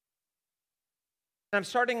I'm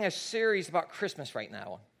starting a series about Christmas right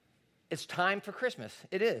now. It's time for Christmas.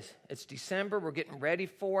 It is. It's December. We're getting ready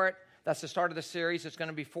for it. That's the start of the series. It's going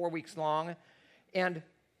to be 4 weeks long. And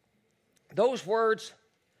those words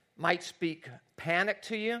might speak panic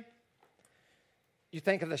to you. You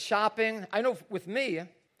think of the shopping. I know with me,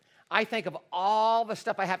 I think of all the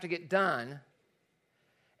stuff I have to get done.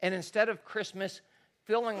 And instead of Christmas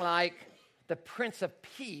feeling like the Prince of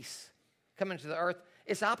Peace coming to the earth,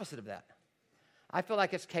 it's the opposite of that. I feel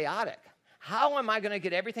like it's chaotic. How am I going to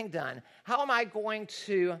get everything done? How am I going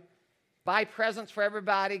to buy presents for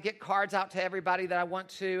everybody, get cards out to everybody that I want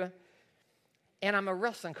to? And I'm a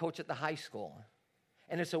wrestling coach at the high school,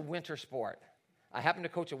 and it's a winter sport. I happen to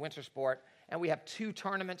coach a winter sport, and we have 2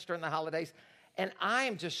 tournaments during the holidays, and I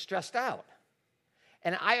am just stressed out.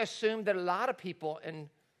 And I assume that a lot of people in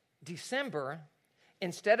December,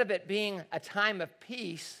 instead of it being a time of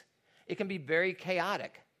peace, it can be very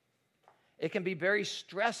chaotic. It can be very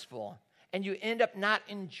stressful, and you end up not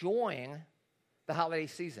enjoying the holiday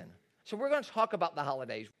season. So we're going to talk about the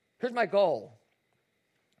holidays. Here's my goal.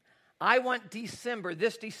 I want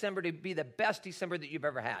this December, to be the best December that you've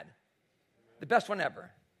ever had. The best one ever.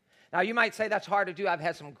 Now, you might say that's hard to do. I've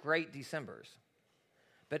had some great Decembers.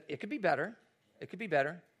 But it could be better. It could be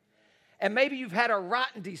better. And maybe you've had a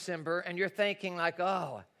rotten December, and you're thinking like,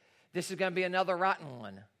 oh, this is going to be another rotten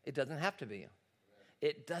one. It doesn't have to be.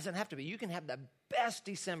 It doesn't have to be. You can have the best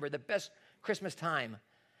December, the best Christmas time.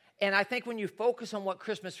 And I think when you focus on what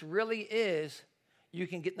Christmas really is, you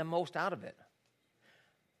can get the most out of it.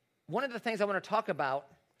 One of the things I want to talk about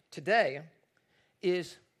today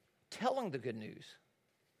is telling the good news.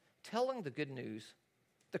 Telling the good news,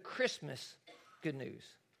 the Christmas good news.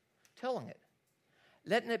 Telling it.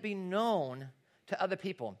 Letting it be known to other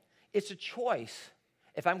people. It's a choice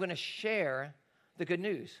if I'm going to share the good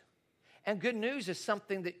news. And good news is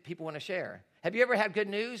something that people want to share. Have you ever had good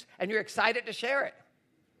news and you're excited to share it?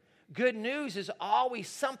 Good news is always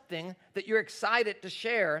something that you're excited to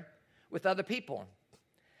share with other people.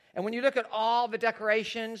 And when you look at all the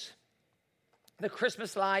decorations, the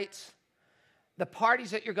Christmas lights, the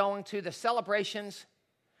parties that you're going to, the celebrations,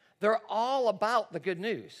 they're all about the good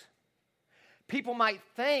news. People might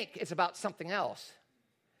think it's about something else,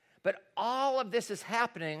 but all of this is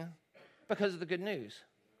happening because of the good news.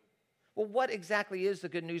 Well, what exactly is the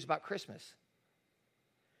good news about Christmas?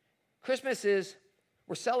 Christmas is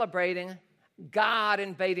we're celebrating God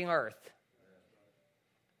invading earth.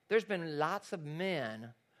 There's been lots of men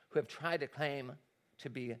who have tried to claim to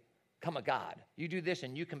become a god. You do this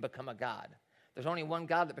and you can become a god. There's only one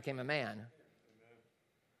God that became a man.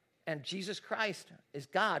 And Jesus Christ is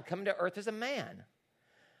God coming to earth as a man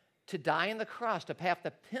to die on the cross to pay off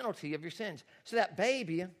the penalty of your sins. So that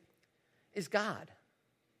baby is God.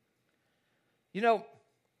 You know,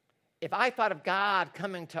 if I thought of God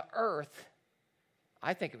coming to earth,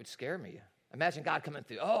 I think it would scare me. Imagine God coming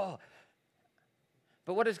through. Oh.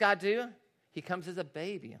 But what does God do? He comes as a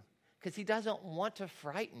baby because he doesn't want to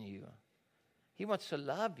frighten you. He wants to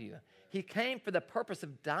love you. He came for the purpose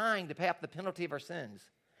of dying to pay off the penalty of our sins.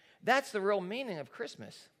 That's the real meaning of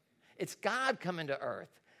Christmas. It's God coming to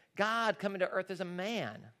earth. God coming to earth as a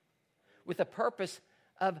man with the purpose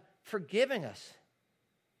of forgiving us,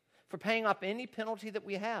 for paying off any penalty that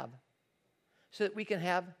we have so that we can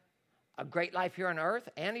have a great life here on earth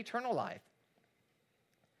and eternal life.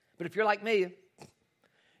 But if you're like me,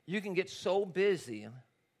 you can get so busy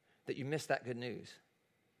that you miss that good news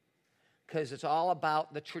because it's all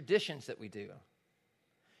about the traditions that we do.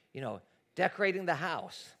 You know, decorating the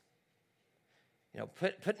house, you know,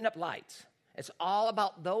 putting up lights. It's all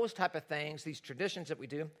about those type of things, these traditions that we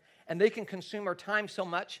do, and they can consume our time so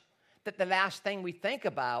much that the last thing we think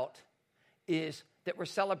about is that we're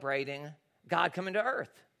celebrating God coming to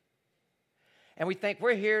earth. And we think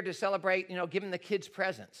we're here to celebrate, you know, giving the kids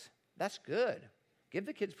presents. That's good. Give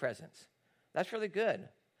the kids presents. That's really good.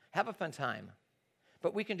 Have a fun time.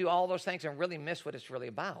 But we can do all those things and really miss what it's really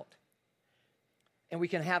about. And we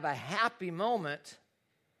can have a happy moment,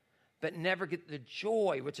 but never get the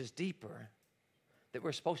joy, which is deeper, that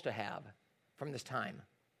we're supposed to have from this time.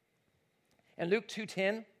 In Luke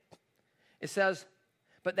 2:10, it says,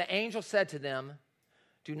 "But the angel said to them,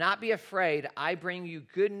 'Do not be afraid. I bring you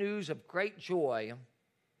good news of great joy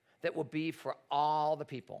that will be for all the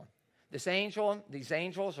people.'" This angel, he's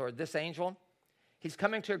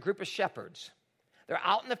coming to a group of shepherds. They're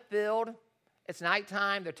out in the field. It's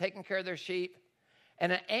nighttime. They're taking care of their sheep.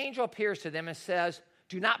 And an angel appears to them and says,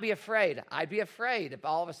 "Do not be afraid." I'd be afraid if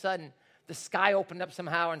all of a sudden the sky opened up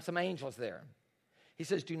somehow and some angels there. He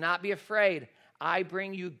says, "Do not be afraid. I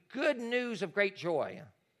bring you good news of great joy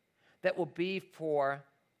that will be for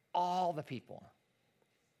all the people."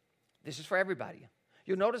 This is for everybody.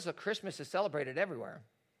 You'll notice that Christmas is celebrated everywhere.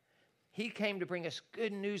 He came to bring us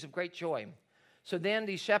good news of great joy. So then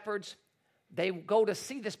these shepherds, they go to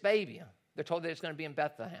see this baby. They're told that it's going to be in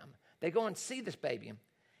Bethlehem. They go and see this baby.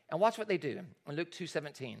 And watch what they do in Luke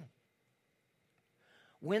 2:17.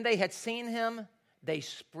 When they had seen him, they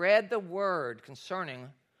spread the word concerning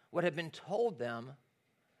what had been told them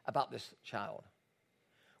about this child.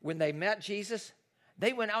 When they met Jesus,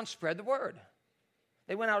 they went out and spread the word.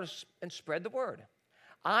 They went out and spread the word.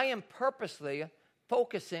 I am purposely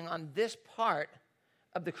focusing on this part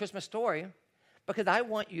of the Christmas story because I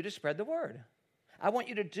want you to spread the word. I want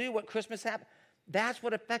you to do what Christmas happened. That's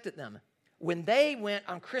what affected them. When they went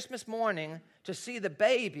on Christmas morning to see the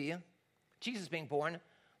baby, Jesus being born,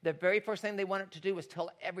 the very first thing they wanted to do was tell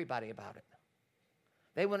everybody about it.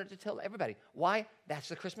 They wanted to tell everybody. Why? That's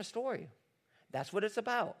the Christmas story. That's what it's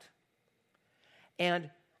about. And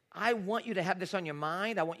I want you to have this on your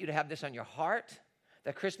mind. I want you to have this on your heart,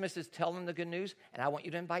 that Christmas is telling the good news, and I want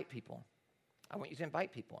you to invite people. I want you to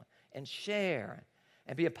invite people and share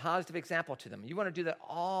and be a positive example to them. You want to do that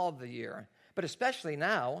all the year, but especially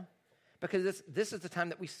now, because this is the time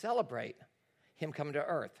that we celebrate him coming to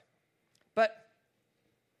earth. But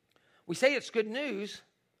we say it's good news,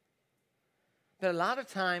 but a lot of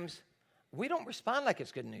times we don't respond like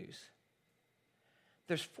it's good news.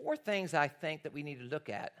 There's 4 things I think that we need to look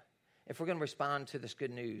at if we're going to respond to this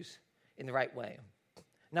good news in the right way.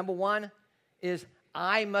 Number 1 is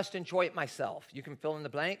I must enjoy it myself. You can fill in the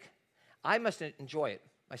blank. I must enjoy it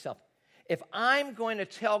myself. If I'm going to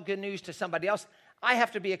tell good news to somebody else, I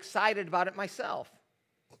have to be excited about it myself.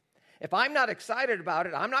 If I'm not excited about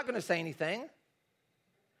it, I'm not going to say anything.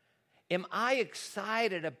 Am I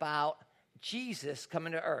excited about Jesus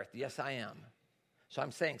coming to earth? Yes, I am. So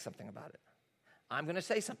I'm saying something about it. I'm going to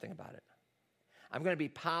say something about it. I'm going to be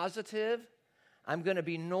positive. I'm going to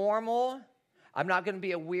be normal. I'm not going to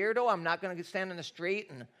be a weirdo. I'm not going to stand in the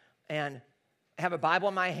street and have a Bible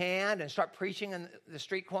in my hand and start preaching in the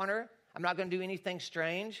street corner. I'm not going to do anything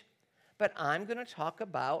strange. But I'm going to talk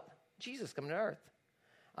about Jesus coming to earth.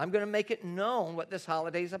 I'm going to make it known what this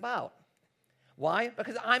holiday is about. Why?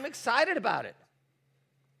 Because I'm excited about it.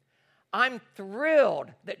 I'm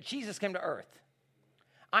thrilled that Jesus came to earth.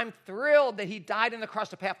 I'm thrilled that he died on the cross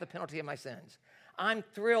to pay off the penalty of my sins. I'm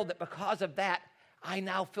thrilled that because of that, I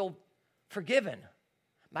now feel forgiven.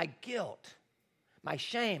 My guilt, my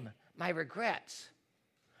shame, my regrets,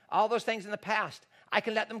 all those things in the past, I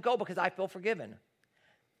can let them go because I feel forgiven.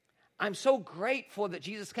 I'm so grateful that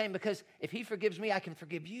Jesus came because if he forgives me, I can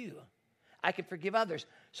forgive you. I can forgive others.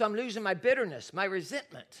 So I'm losing my bitterness, my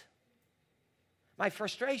resentment, my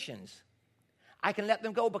frustrations. I can let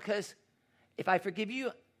them go because if I forgive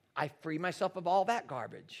you, I free myself of all that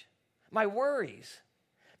garbage, my worries,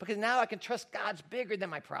 because now I can trust God's bigger than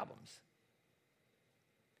my problems.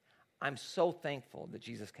 I'm so thankful that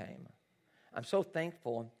Jesus came. I'm so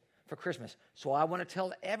thankful for Christmas. So I want to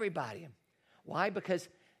tell everybody. Why? Because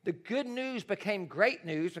the good news became great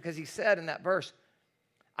news because he said in that verse,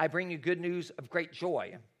 I bring you good news of great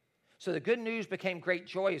joy. So the good news became great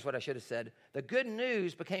joy is what I should have said. The good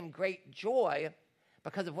news became great joy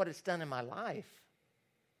because of what it's done in my life.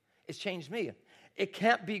 It's changed me. It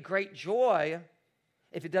can't be great joy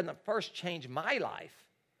if it doesn't first change my life.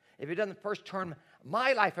 If it doesn't first turn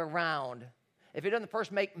my life around. If it doesn't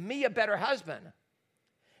first make me a better husband.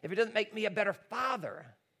 If it doesn't make me a better father.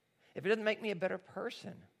 If it doesn't make me a better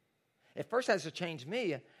person. It first has to change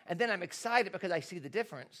me, and then I'm excited because I see the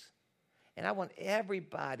difference. And I want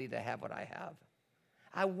everybody to have what I have.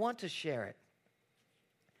 I want to share it.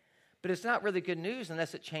 But it's not really good news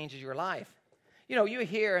unless it changes your life. You know, you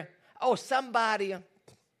hear, oh, somebody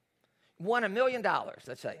won $1 million,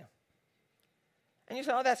 let's say. And you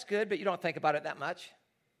say, oh, that's good, but you don't think about it that much.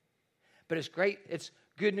 But it's great. It's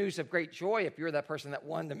good news of great joy if you're that person that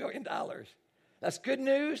won the $1 million. That's good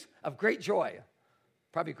news of great joy.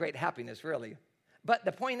 Probably great happiness, really. But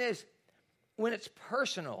the point is, when it's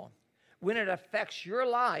personal, when it affects your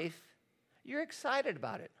life, you're excited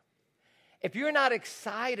about it. If you're not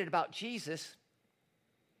excited about Jesus,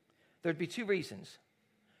 there'd be 2 reasons.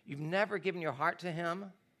 You've never given your heart to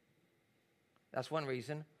him. That's one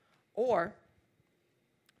reason. Or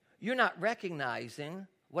you're not recognizing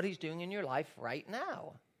what he's doing in your life right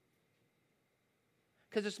now.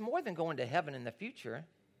 Because it's more than going to heaven in the future.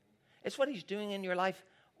 It's what he's doing in your life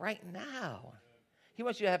right now. He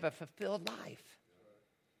wants you to have a fulfilled life.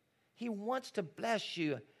 He wants to bless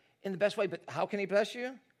you in the best way. But how can he bless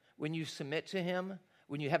you? When you submit to him,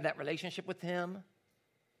 when you have that relationship with him.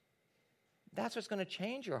 That's what's going to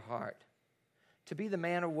change your heart to be the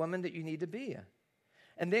man or woman that you need to be.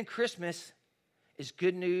 And then Christmas is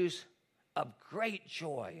good news of great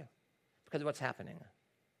joy because of what's happening.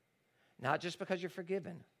 Not just because you're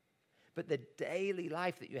forgiven, but the daily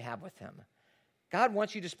life that you have with him. God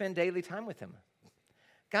wants you to spend daily time with him.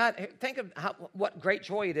 God, think of what great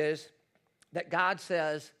joy it is that God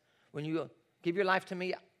says, when you give your life to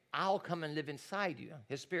me, I'll come and live inside you.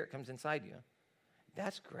 His Spirit comes inside you.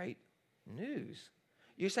 That's great news.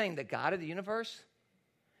 You're saying the God of the universe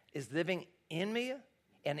is living in me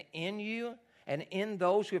and in you and in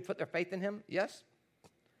those who have put their faith in him? Yes.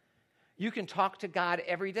 You can talk to God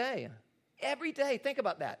every day. Every day. Think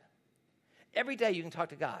about that. Every day you can talk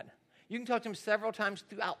to God. You can talk to him several times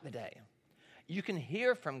throughout the day. You can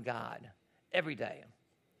hear from God every day,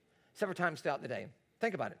 several times throughout the day.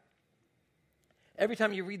 Think about it. Every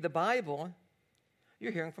time you read the Bible,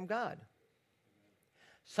 you're hearing from God.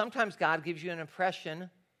 Sometimes God gives you an impression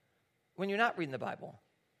when you're not reading the Bible.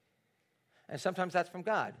 And sometimes that's from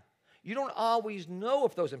God. You don't always know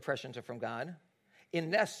if those impressions are from God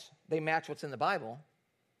unless they match what's in the Bible.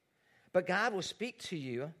 But God will speak to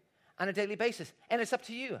you on a daily basis, and it's up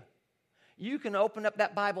to you. You can open up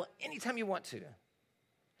that Bible anytime you want to.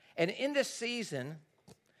 And in this season,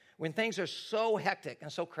 when things are so hectic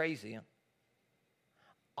and so crazy,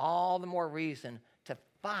 all the more reason to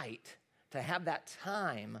fight, to have that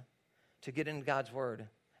time to get into God's Word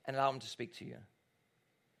and allow him to speak to you.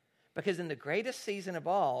 Because in the greatest season of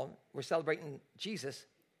all, we're celebrating Jesus,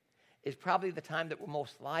 is probably the time that we're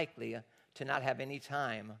most likely to not have any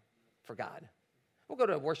time for God. We'll go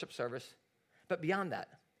to a worship service, but beyond that,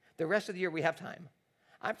 the rest of the year we have time.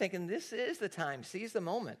 I'm thinking this is the time. Seize the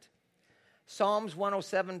moment. Psalms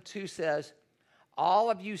 107:2 says, all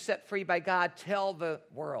of you set free by God, tell the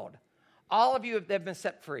world. All of you have been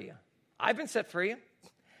set free. I've been set free.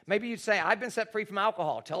 Maybe you'd say, I've been set free from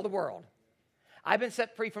alcohol. Tell the world. I've been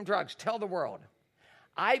set free from drugs. Tell the world.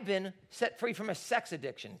 I've been set free from a sex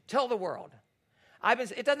addiction. Tell the world.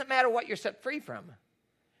 It doesn't matter what you're set free from.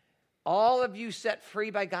 All of you set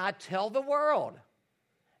free by God, tell the world.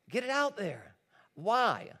 Get it out there.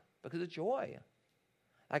 Why? Because of joy.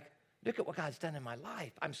 Like, look at what God's done in my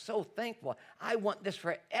life. I'm so thankful. I want this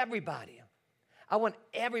for everybody. I want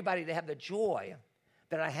everybody to have the joy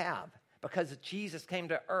that I have because Jesus came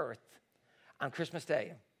to earth on Christmas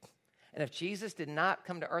Day. And if Jesus did not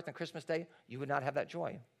come to earth on Christmas Day, you would not have that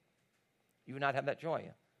joy. You would not have that joy.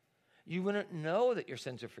 You wouldn't know that your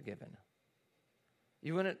sins are forgiven.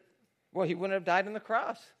 He wouldn't have died on the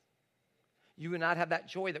cross. You would not have that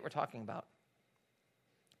joy that we're talking about.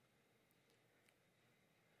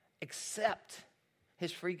 Accept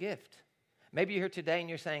his free gift. Maybe you're here today and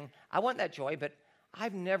you're saying, I want that joy, but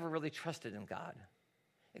I've never really trusted in God.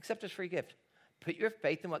 Accept his free gift. Put your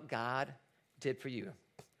faith in what God did for you.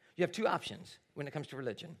 You have two options when it comes to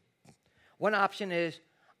religion. One option is,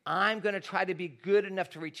 I'm going to try to be good enough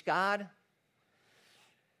to reach God.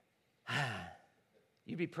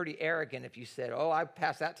 You'd be pretty arrogant if you said, I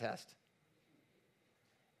passed that test.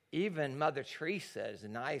 Even Mother Teresa, as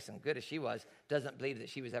nice and good as she was, doesn't believe that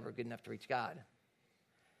she was ever good enough to reach God.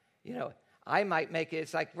 You know, I might make it,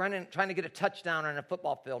 it's like trying to get a touchdown on a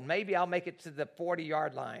football field. Maybe I'll make it to the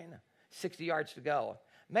 40-yard line, 60 yards to go.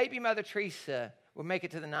 Maybe Mother Teresa will make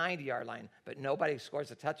it to the 90-yard line, but nobody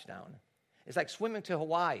scores a touchdown. It's like swimming to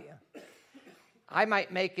Hawaii. I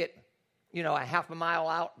might make it, a half a mile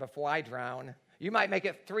out before I drown. You might make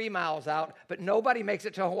it 3 miles out, but nobody makes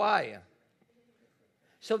it to Hawaii.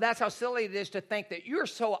 So that's how silly it is to think that you're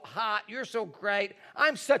so hot, you're so great,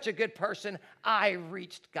 I'm such a good person, I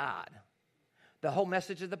reached God. The whole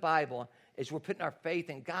message of the Bible is we're putting our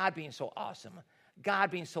faith in God being so awesome,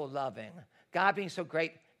 God being so loving, God being so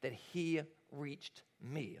great that he reached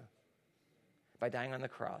me by dying on the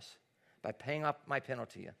cross, by paying off my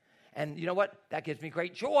penalty. And you know what? That gives me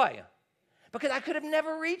great joy because I could have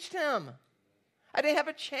never reached him. I didn't have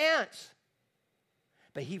a chance.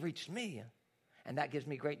 But he reached me, and that gives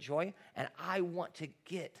me great joy, and I want to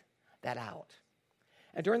get that out.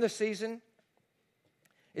 And during this season,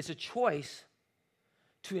 it's a choice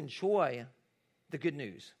to enjoy the good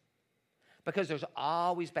news because there's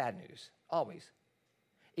always bad news, always.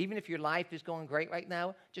 Even if your life is going great right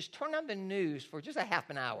now, just turn on the news for just a half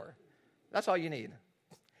an hour. That's all you need.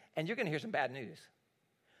 And you're going to hear some bad news.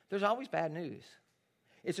 There's always bad news.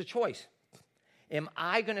 It's a choice. Am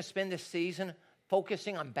I going to spend this season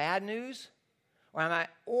focusing on bad news?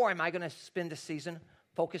 Or am I going to spend this season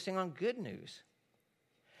focusing on good news?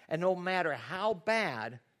 And no matter how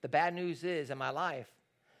bad the bad news is in my life,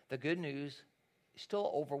 the good news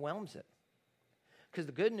still overwhelms it. Because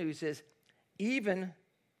the good news is, even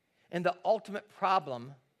in the ultimate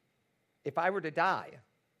problem, if I were to die,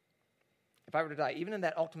 even in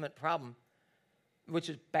that ultimate problem, which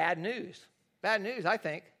is bad news. Bad news, I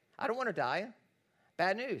think. I don't want to die.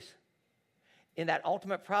 Bad news. In that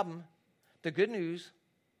ultimate problem, the good news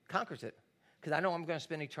conquers it, because I know I'm going to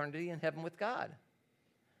spend eternity in heaven with God.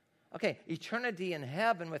 Okay, eternity in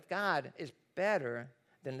heaven with God is better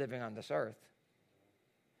than living on this earth.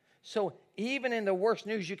 So even in the worst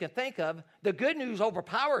news you can think of, the good news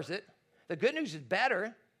overpowers it. The good news is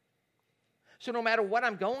better. So no matter what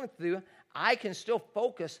I'm going through, I can still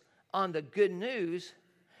focus on the good news,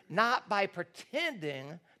 not by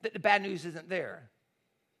pretending that the bad news isn't there.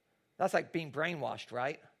 That's like being brainwashed,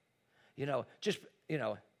 right?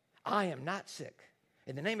 I am not sick.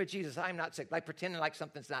 In the name of Jesus, I am not sick. Like pretending like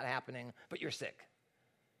something's not happening, but you're sick.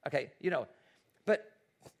 Okay, but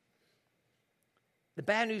the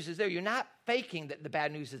bad news is there. You're not faking that the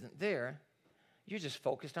bad news isn't there. You're just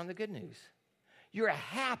focused on the good news. You're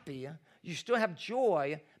happy. You still have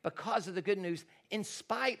joy because of the good news in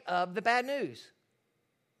spite of the bad news.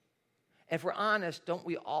 If we're honest, don't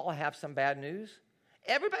we all have some bad news?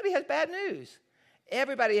 Everybody has bad news.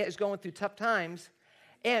 Everybody is going through tough times.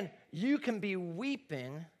 And you can be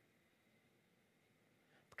weeping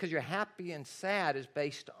because you're happy and sad is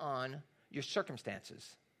based on your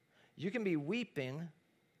circumstances. You can be weeping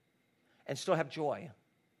and still have joy.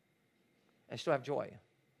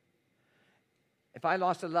 If I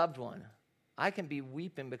lost a loved one, I can be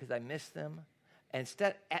weeping because I miss them. And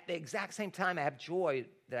at the exact same time, I have joy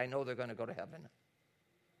that I know they're going to go to heaven.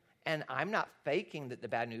 And I'm not faking that the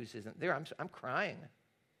bad news isn't there. I'm crying.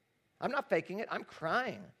 I'm not faking it. I'm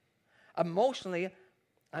crying. Emotionally,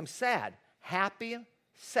 I'm sad. Happy,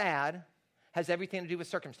 sad has everything to do with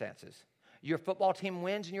circumstances. Your football team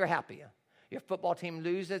wins and you're happy. Your football team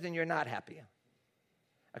loses and you're not happy.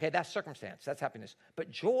 Okay, that's circumstance. That's happiness. But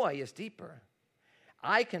joy is deeper.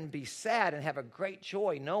 I can be sad and have a great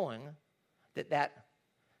joy knowing that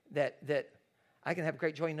I can have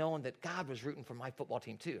great joy knowing that God was rooting for my football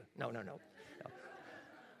team too. No.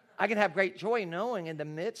 I can have great joy knowing in the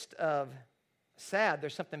midst of sad,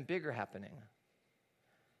 there's something bigger happening.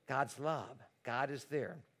 God's love. God is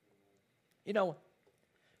there.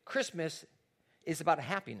 Christmas is about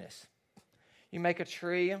happiness. You make a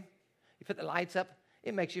tree, you put the lights up,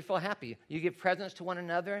 it makes you feel happy. You give presents to one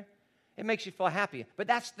another, it makes you feel happy. But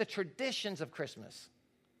that's the traditions of Christmas.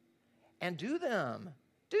 And do them.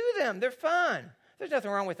 They're fun. There's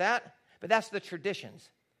nothing wrong with that. But that's the traditions.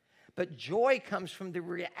 But joy comes from the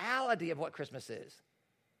reality of what Christmas is.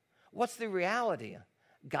 What's the reality?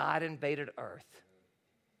 God invaded earth.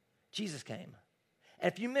 Jesus came.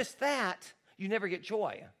 And if you miss that, you never get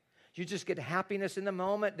joy. You just get happiness in the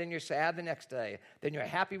moment, then you're sad the next day. Then you're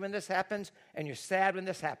happy when this happens, and you're sad when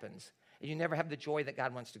this happens. And you never have the joy that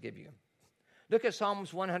God wants to give you. Look at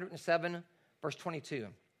Psalms 107, verse 22.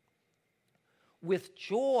 With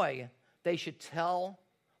joy, they should tell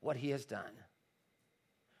what he has done.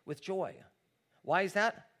 With joy. Why is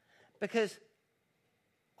that? Because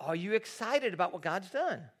are you excited about what God's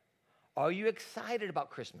done? Are you excited about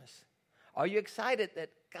Christmas? Are you excited that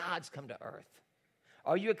God's come to earth?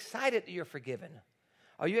 Are you excited that you're forgiven?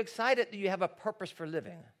 Are you excited that you have a purpose for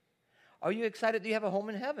living? Are you excited that you have a home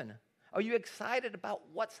in heaven? Are you excited about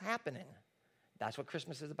what's happening? That's what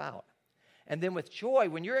Christmas is about. And then with joy,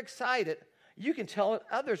 when you're excited, you can tell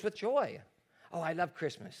others with joy. Oh, I love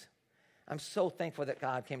Christmas. I'm so thankful that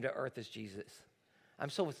God came to earth as Jesus. I'm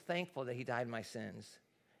so thankful that he died my sins.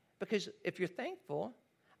 Because if you're thankful,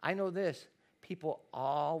 I know this, people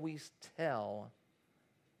always tell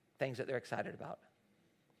things that they're excited about.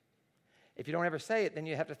 If you don't ever say it, then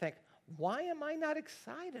you have to think, why am I not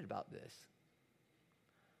excited about this?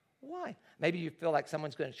 Why? Maybe you feel like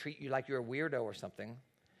someone's going to treat you like you're a weirdo or something.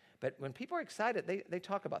 But when people are excited, they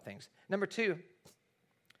talk about things. Number 2,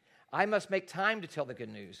 I must make time to tell the good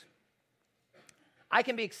news. I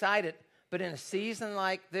can be excited, but in a season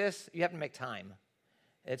like this, you have to make time.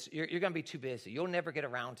 You're going to be too busy. You'll never get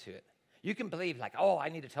around to it. You can believe like, oh, I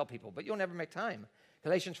need to tell people, but you'll never make time.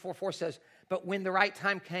 Galatians 4:4 says, but when the right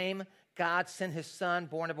time came, God sent his son,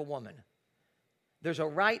 born of a woman. There's a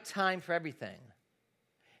right time for everything.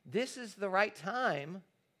 This is the right time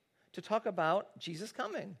to talk about Jesus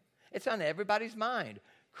coming. It's on everybody's mind.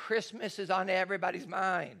 Christmas is on everybody's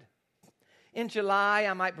mind. In July,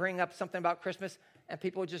 I might bring up something about Christmas, and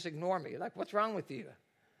people would just ignore me. Like, what's wrong with you?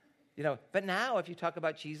 But now, if you talk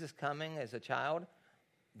about Jesus coming as a child,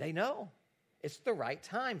 they know. It's the right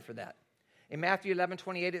time for that. In Matthew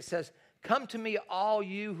 11:28, it says, come to me, all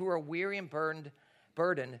you who are weary and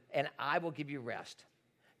burdened, and I will give you rest.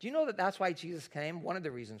 Do you know that that's why Jesus came? One of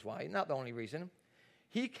the reasons why, not the only reason.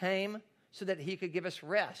 He came so that he could give us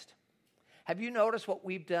rest. Have you noticed what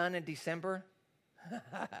we've done in December?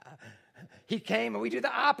 He came and we do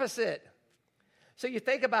the opposite. So you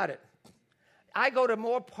think about it. I go to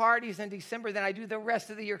more parties in December than I do the rest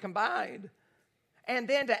of the year combined. And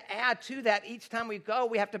then to add to that, each time we go,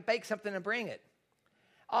 we have to bake something and bring it.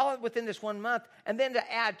 All within this 1 month. And then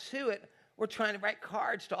to add to it, we're trying to write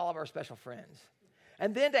cards to all of our special friends.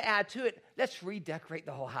 And then to add to it, let's redecorate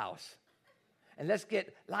the whole house. And let's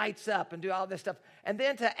get lights up and do all this stuff. And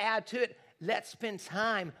then to add to it, let's spend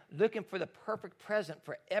time looking for the perfect present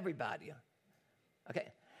for everybody.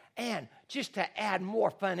 Okay? And just to add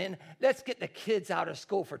more fun in, let's get the kids out of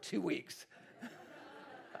school for 2 weeks.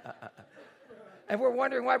 And we're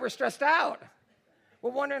wondering why we're stressed out.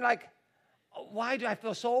 We're wondering, like, why do I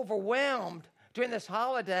feel so overwhelmed during this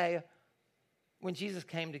holiday when Jesus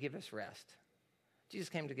came to give us rest? Jesus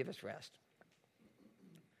came to give us rest.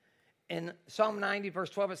 In Psalm 90,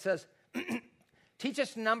 verse 12, it says, teach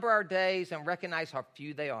us to number our days and recognize how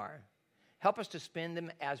few they are. Help us to spend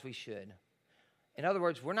them as we should. In other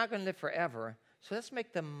words, we're not going to live forever, so let's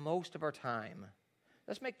make the most of our time.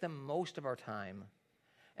 Let's make the most of our time.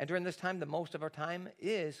 And during this time, the most of our time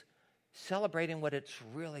is celebrating what it's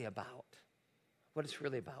really about. What it's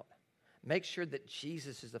really about. Make sure that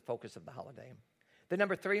Jesus is the focus of the holiday. Then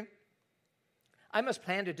number 3, I must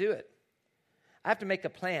plan to do it. I have to make a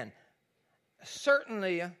plan.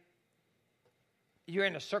 Certainly, you're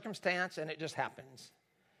in a circumstance and it just happens.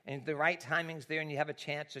 And the right timing's there and you have a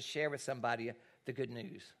chance to share with somebody the good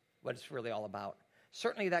news, what it's really all about.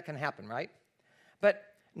 Certainly that can happen, right? But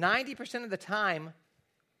 90% of the time,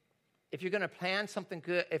 if you're going to plan something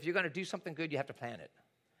good, if you're going to do something good, you have to plan it.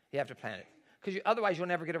 You have to plan it. Because otherwise you'll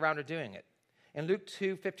never get around to doing it. In Luke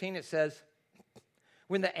 2:15 it says,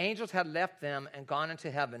 when the angels had left them and gone into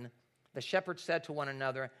heaven, the shepherds said to one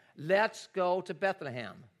another, let's go to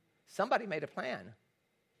Bethlehem. Somebody made a plan.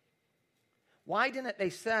 Why didn't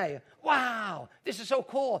they say, wow, this is so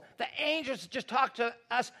cool. The angels just talked to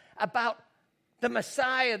us about the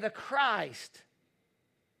Messiah, the Christ.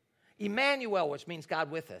 Emmanuel, which means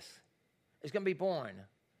God with us, is going to be born.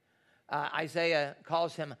 Isaiah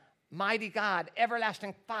calls him mighty God,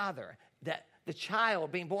 everlasting Father. That the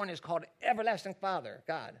child being born is called everlasting Father,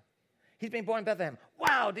 God. He's being born in Bethlehem.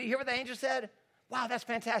 Wow, did you hear what the angel said? Wow, that's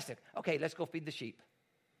fantastic. Okay, let's go feed the sheep.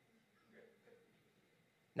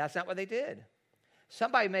 That's not what they did.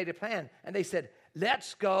 Somebody made a plan, and they said,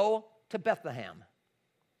 let's go to Bethlehem.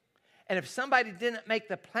 And if somebody didn't make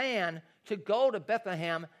the plan to go to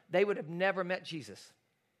Bethlehem, they would have never met Jesus.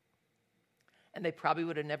 And they probably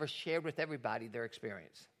would have never shared with everybody their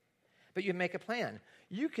experience. But you make a plan.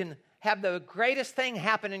 You can have the greatest thing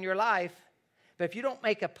happen in your life, but if you don't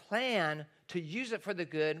make a plan to use it for the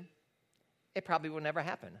good, it probably will never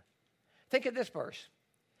happen. Think of this verse.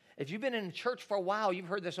 If you've been in church for a while, you've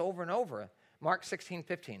heard this over and over. Mark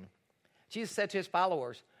 16:15. Jesus said to his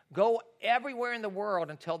followers, go everywhere in the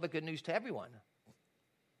world and tell the good news to everyone.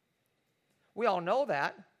 We all know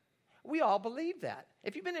that. We all believe that.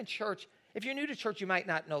 If you've been in church, if you're new to church, you might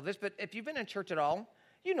not know this, but if you've been in church at all,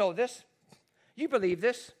 you know this. You believe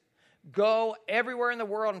this. Go everywhere in the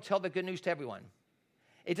world and tell the good news to everyone.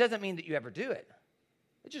 It doesn't mean that you ever do it.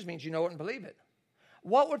 It just means you know it and believe it.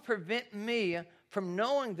 What would prevent me from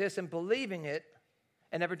knowing this and believing it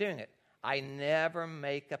and never doing it? I never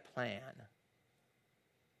make a plan.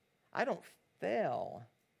 I don't fail.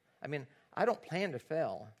 I don't plan to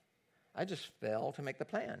fail. I just fail to make the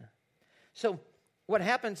plan. So what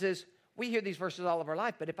happens is we hear these verses all of our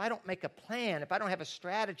life, but if I don't make a plan, if I don't have a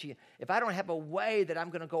strategy, if I don't have a way that I'm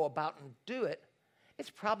going to go about and do it,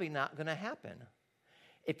 it's probably not going to happen.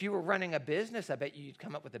 If you were running a business, I bet you'd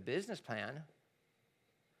come up with a business plan.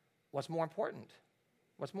 What's more important?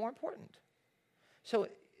 What's more important? So,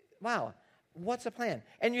 wow, what's a plan?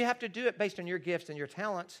 And you have to do it based on your gifts and your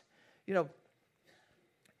talents. You know,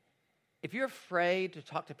 if you're afraid to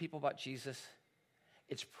talk to people about Jesus,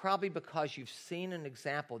 it's probably because you've seen an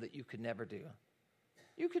example that you could never do.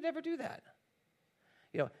 You could never do that.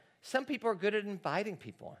 You know, some people are good at inviting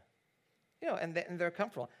people, and they're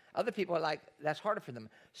comfortable. Other people are like, that's harder for them.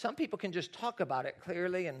 Some people can just talk about it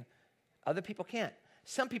clearly, and other people can't.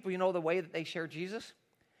 Some people, the way that they share Jesus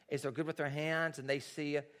is they're good with their hands, and they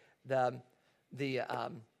see the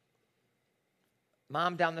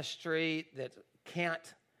mom down the street that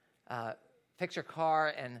can't fix her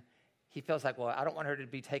car, and he feels like, well, I don't want her to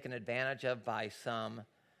be taken advantage of by some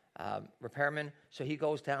repairman, so he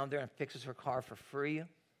goes down there and fixes her car for free.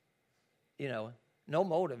 No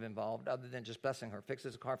motive involved other than just blessing her.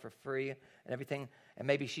 Fixes the car for free and everything, and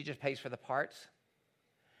maybe she just pays for the parts.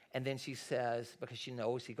 And then she says, because she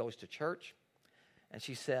knows he goes to church, and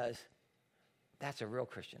she says, that's a real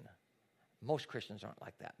Christian. Most Christians aren't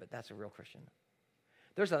like that, but that's a real Christian.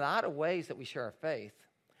 There's a lot of ways that we share our faith.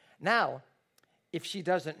 Now, if she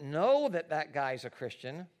doesn't know that that guy's a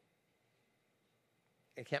Christian,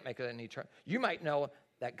 it can't make it any turn. You might know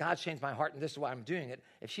that God's changed my heart and this is why I'm doing it.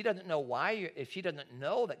 If she doesn't know if she doesn't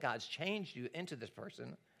know that God's changed you into this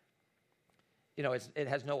person, it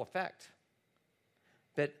has no effect.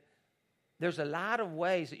 But there's a lot of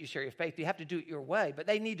ways that you share your faith. You have to do it your way, but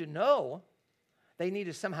they need to know. They need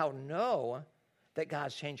to somehow know that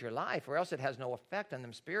God's changed your life, or else it has no effect on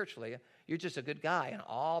them spiritually. You're just a good guy, and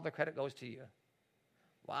all the credit goes to you.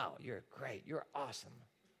 Wow, you're great. You're awesome.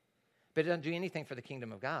 But it doesn't do anything for the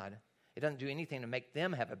kingdom of God. It doesn't do anything to make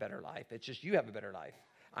them have a better life. It's just you have a better life.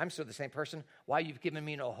 I'm still the same person. Why? You've given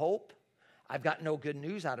me no hope. I've got no good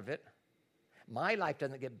news out of it. My life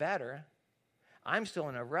doesn't get better. I'm still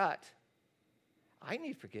in a rut. I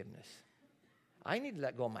need forgiveness. I need to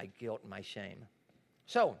let go of my guilt and my shame.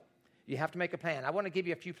 So, you have to make a plan. I want to give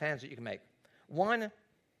you a few plans that you can make. One,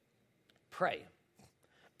 pray.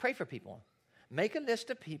 Pray for people. Make a list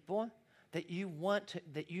of people that you want to,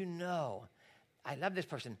 that you know. I love this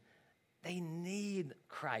person. They need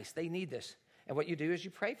Christ. They need this. And what you do is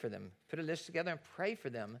you pray for them. Put a list together and pray for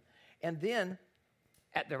them. And then,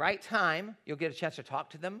 at the right time, you'll get a chance to talk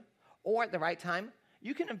to them. Or at the right time,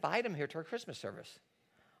 you can invite them here to our Christmas service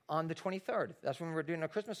on the 23rd. That's when we're doing our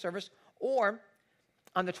Christmas service. Or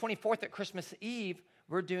on the 24th at Christmas Eve,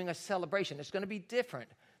 we're doing a celebration. It's going to be different.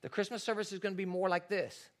 The Christmas service is going to be more like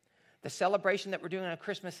this. The celebration that we're doing on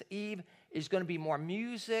Christmas Eve is going to be more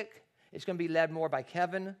music. It's going to be led more by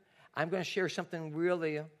Kevin. I'm going to share something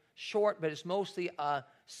really short, but it's mostly a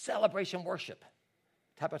celebration worship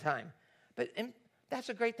type of time. But that's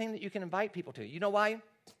a great thing that you can invite people to. You know why?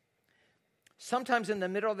 Sometimes in the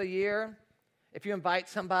middle of the year, if you invite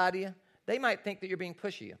somebody, they might think that you're being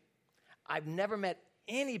pushy. I've never met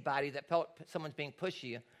anybody that felt someone's being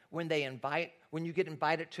pushy when you get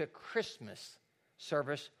invited to a Christmas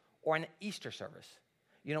service or an Easter service.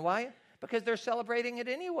 You know why? Because they're celebrating it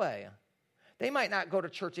anyway. They might not go to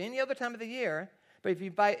church any other time of the year, but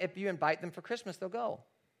if you invite them for Christmas, they'll go.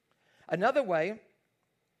 Another way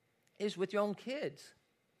is with your own kids.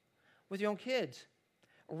 With your own kids.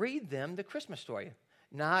 Read them the Christmas story.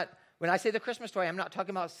 When I say the Christmas story, I'm not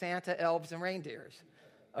talking about Santa, elves, and reindeers.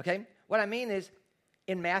 Okay? What I mean is,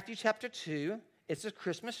 in Matthew chapter 2, it's a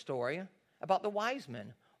Christmas story about the wise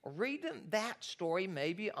men. Read them that story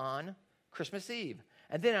maybe on Christmas Eve.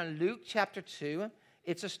 And then on Luke chapter 2,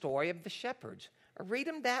 it's a story of the shepherds. Read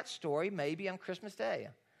them that story maybe on Christmas Day.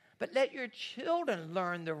 But let your children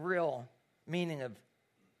learn the real meaning of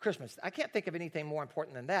Christmas. I can't think of anything more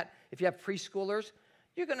important than that. If you have preschoolers,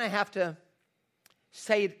 you're going to have to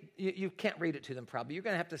say it. You can't read it to them probably. You're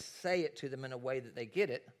going to have to say it to them in a way that they get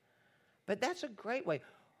it. But that's a great way.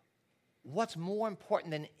 What's more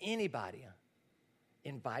important than anybody?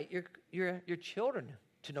 Invite your children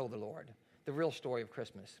to know the Lord, the real story of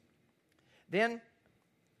Christmas. Then,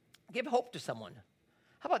 give hope to someone.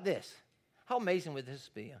 How about this? How amazing would this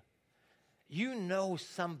be? You know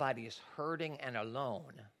somebody is hurting and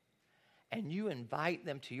alone, and you invite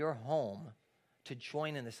them to your home to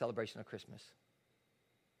join in the celebration of Christmas.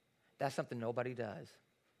 That's something nobody does.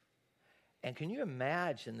 And can you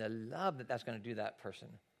imagine the love that that's going to do that person?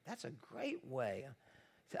 That's a great way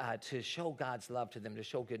to show God's love to them, to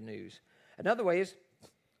show good news. Another way is,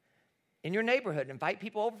 in your neighborhood, invite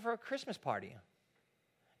people over for a Christmas party.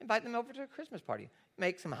 Invite them over to a Christmas party.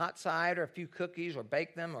 Make some hot cider, a few cookies, or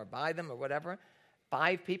bake them, or buy them, or whatever.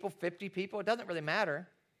 5 people, 50 people, it doesn't really matter.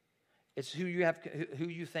 It's who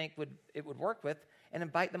you think it would work with, and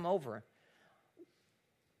invite them over.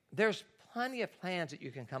 There's plenty of plans that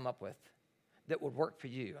you can come up with that would work for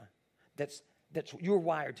you, that's you're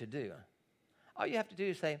wired to do. All you have to do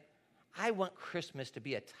is say, I want Christmas to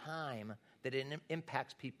be a time that it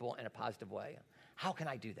impacts people in a positive way. How can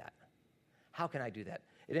I do that? How can I do that?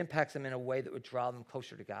 It impacts them in a way that would draw them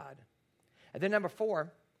closer to God. And then number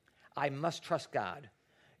 4, I must trust God.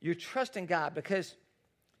 You trust in God because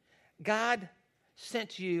God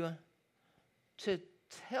sent you to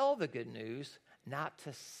tell the good news, not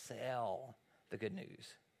to sell the good news.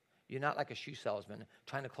 You're not like a shoe salesman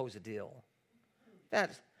trying to close a deal.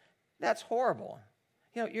 That's horrible.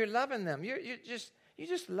 You're loving them. You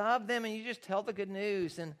just love them, and you just tell the good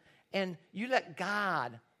news, and you let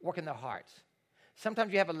God work in their hearts.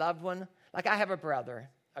 Sometimes you have a loved one, like I have a brother,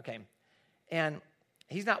 okay, and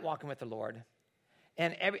he's not walking with the Lord,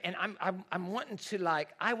 and I'm wanting to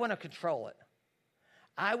I want to control it.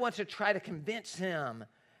 I want to try to convince him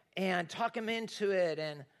and talk him into it,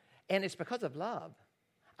 and it's because of love.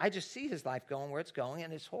 I just see his life going where it's going,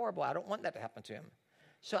 and it's horrible. I don't want that to happen to him.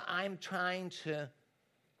 So I'm trying to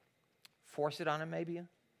force it on him maybe?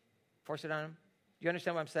 Force it on him? You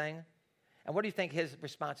understand what I'm saying? And what do you think his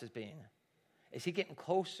response is being? Is he getting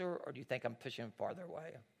closer, or do you think I'm pushing him farther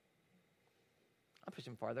away? I'm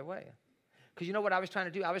pushing him farther away. Because you know what I was trying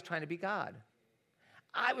to do? I was trying to be God.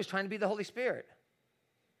 I was trying to be the Holy Spirit.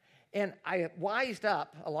 And I wised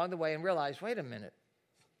up along the way and realized, wait a minute.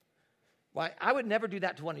 Why, I would never do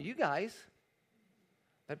that to one of you guys.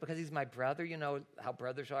 But because he's my brother, you know how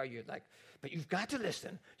brothers are. You're like, but you've got to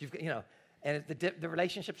listen. And the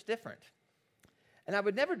relationship's different. And I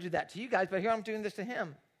would never do that to you guys, but here I'm doing this to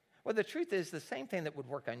him. Well, the truth is the same thing that would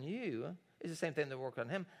work on you is the same thing that would work on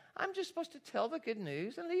him. I'm just supposed to tell the good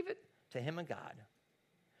news and leave it to him and God.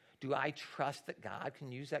 Do I trust that God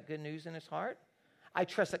can use that good news in his heart? I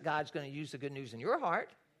trust that God's going to use the good news in your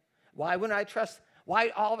heart. Why wouldn't I trust? Why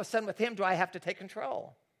all of a sudden with him do I have to take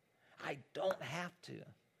control? I don't have to.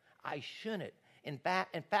 I shouldn't. In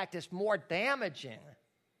fact, it's more damaging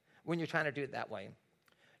when you're trying to do it that way.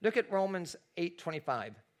 Look at Romans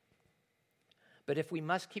 8:25. But if we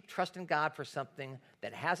must keep trusting God for something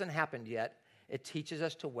that hasn't happened yet, it teaches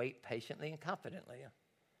us to wait patiently and confidently.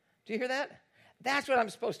 Do you hear that? That's what I'm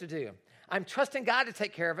supposed to do. I'm trusting God to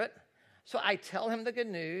take care of it. So I tell him the good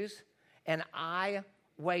news, and I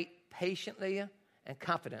wait patiently and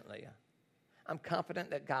confidently. I'm confident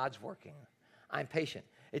that God's working. I'm patient.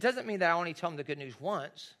 It doesn't mean that I only tell him the good news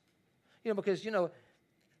once. Because,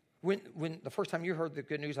 when the first time you heard the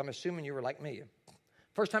good news, I'm assuming you were like me.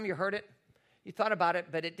 First time you heard it, you thought about it,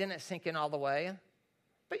 but it didn't sink in all the way.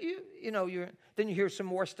 But then you hear some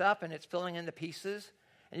more stuff, and it's filling in the pieces,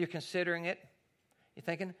 and you're considering it. You're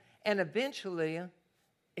thinking, and eventually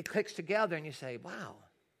it clicks together, and you say, wow,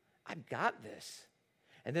 I've got this.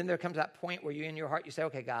 And then there comes that point where you, in your heart, you say,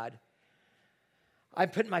 okay, God, I'm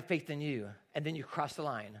putting my faith in you. And then you cross the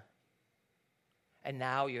line. And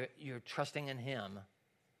now you're trusting in him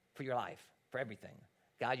for your life, for everything.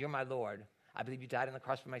 God, you're my Lord. I believe you died on the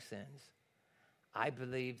cross for my sins. I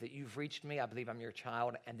believe that you've reached me. I believe I'm your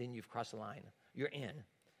child. And then you've crossed the line. You're in.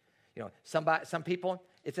 Some people,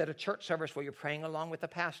 it's at a church service where you're praying along with the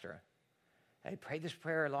pastor. Hey, pray this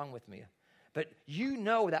prayer along with me. But you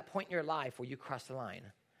know that point in your life where you crossed the line.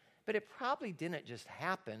 But it probably didn't just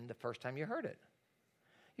happen the first time you heard it.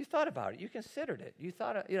 You thought about it. You considered it. You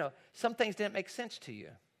thought, some things didn't make sense to you.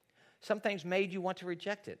 Some things made you want to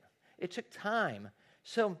reject it. It took time.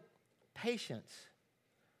 So patience,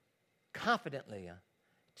 confidently,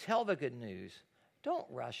 tell the good news. Don't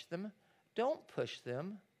rush them. Don't push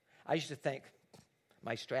them. I used to think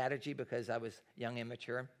my strategy, because I was young,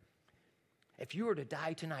 immature, if you were to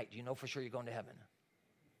die tonight, do you know for sure you're going to heaven?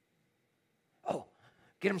 Oh,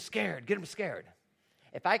 get them scared. Get them scared.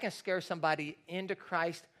 If I can scare somebody into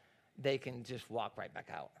Christ, they can just walk right back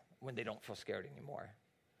out when they don't feel scared anymore.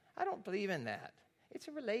 I don't believe in that. It's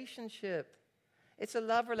a relationship. It's a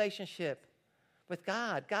love relationship with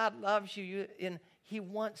God. God loves you, and he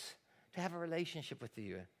wants to have a relationship with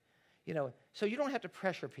you. So you don't have to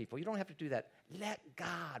pressure people. You don't have to do that. Let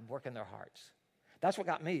God work in their hearts. That's what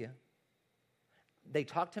got me. They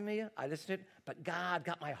talked to me, I listened to it, but God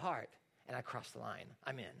got my heart, and I crossed the line.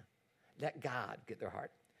 I'm in. Let God get their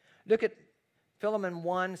heart. Look at Philemon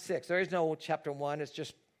 1:6. There is no chapter 1. It's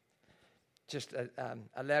just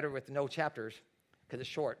a letter with no chapters because it's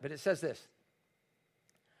short. But it says this.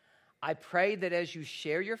 I pray that as you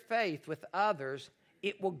share your faith with others,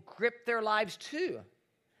 it will grip their lives too,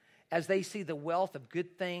 as they see the wealth of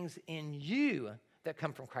good things in you that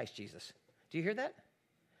come from Christ Jesus. Do you hear that?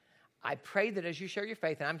 I pray that as you share your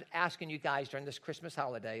faith, and I'm asking you guys during this Christmas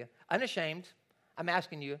holiday, unashamed, I'm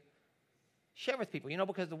asking you, share with people.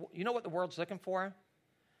 Because what the world's looking for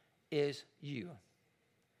is you.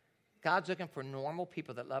 God's looking for normal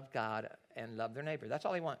people that love God and love their neighbor. That's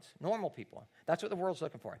all he wants, normal people. That's what the world's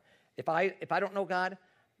looking for. If I don't know God,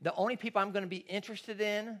 the only people I'm going to be interested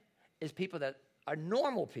in is people that are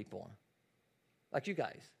normal people, like you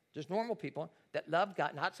guys, just normal people that love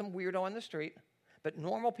God, not some weirdo on the street, but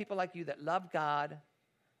normal people like you that love God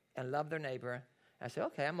and love their neighbor. And I say,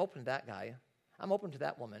 okay, I'm open to that guy. I'm open to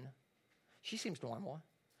that woman. She seems normal.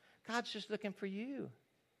 God's just looking for you.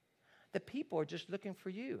 The people are just looking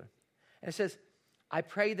for you. And it says, I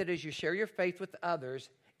pray that as you share your faith with others,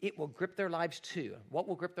 it will grip their lives too. What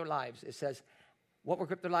will grip their lives? It says, what will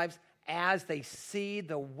grip their lives? As they see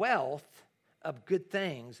the wealth of good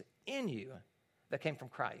things in you that came from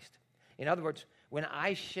Christ. In other words, when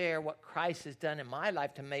I share what Christ has done in my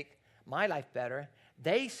life to make my life better,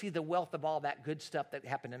 they see the wealth of all that good stuff that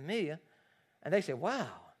happened to me, and they say, wow,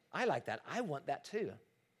 I like that. I want that too.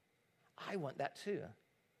 I want that too.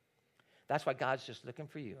 That's why God's just looking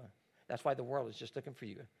for you. That's why the world is just looking for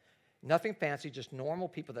you. Nothing fancy, just normal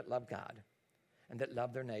people that love God and that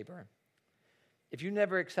love their neighbor. If you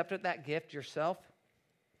never accepted that gift yourself,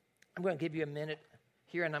 I'm going to give you a minute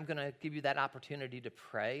here, and I'm going to give you that opportunity to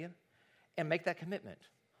pray and make that commitment.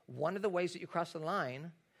 One of the ways that you cross the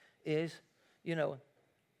line is,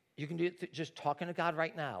 you can do it just talking to God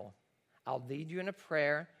right now. I'll lead you in a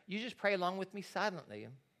prayer. You just pray along with me silently.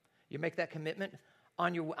 You make that commitment.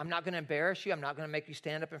 I'm not going to embarrass you. I'm not going to make you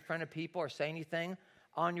stand up in front of people or say anything.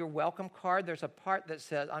 On your welcome card, there's a part that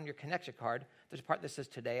says, on your connection card, there's a part that says,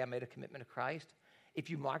 today I made a commitment to Christ. If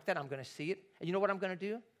you mark that, I'm going to see it. And you know what I'm going to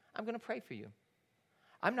do? I'm going to pray for you.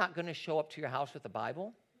 I'm not going to show up to your house with the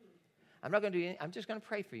Bible. I'm not going to do anything. I'm just going to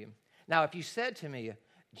pray for you. Now, if you said to me,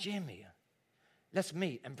 Jimmy, let's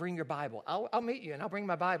meet and bring your Bible, I'll meet you and I'll bring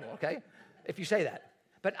my Bible, okay? If you say that.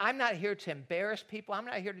 But I'm not here to embarrass people. I'm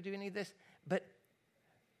not here to do any of this. But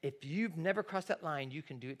if you've never crossed that line, you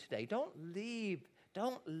can do it today. Don't leave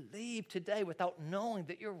today without knowing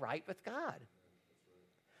that you're right with God.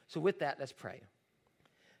 So with that, let's pray.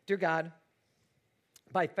 Dear God,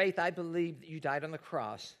 by faith, I believe that you died on the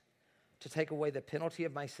cross to take away the penalty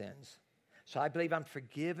of my sins. So I believe I'm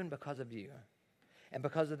forgiven because of you. And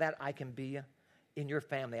because of that, I can be in your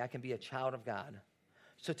family. I can be a child of God.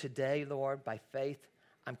 So today, Lord, by faith,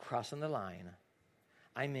 I'm crossing the line.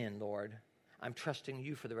 I'm in, Lord. I'm trusting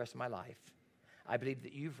you for the rest of my life. I believe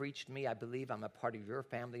that you've reached me. I believe I'm a part of your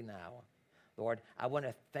family now. Lord, I want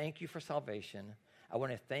to thank you for salvation. I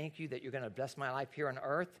want to thank you that you're going to bless my life here on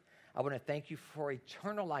earth. I want to thank you for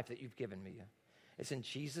eternal life that you've given me. It's in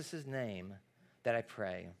Jesus' name that I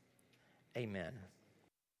pray. Amen.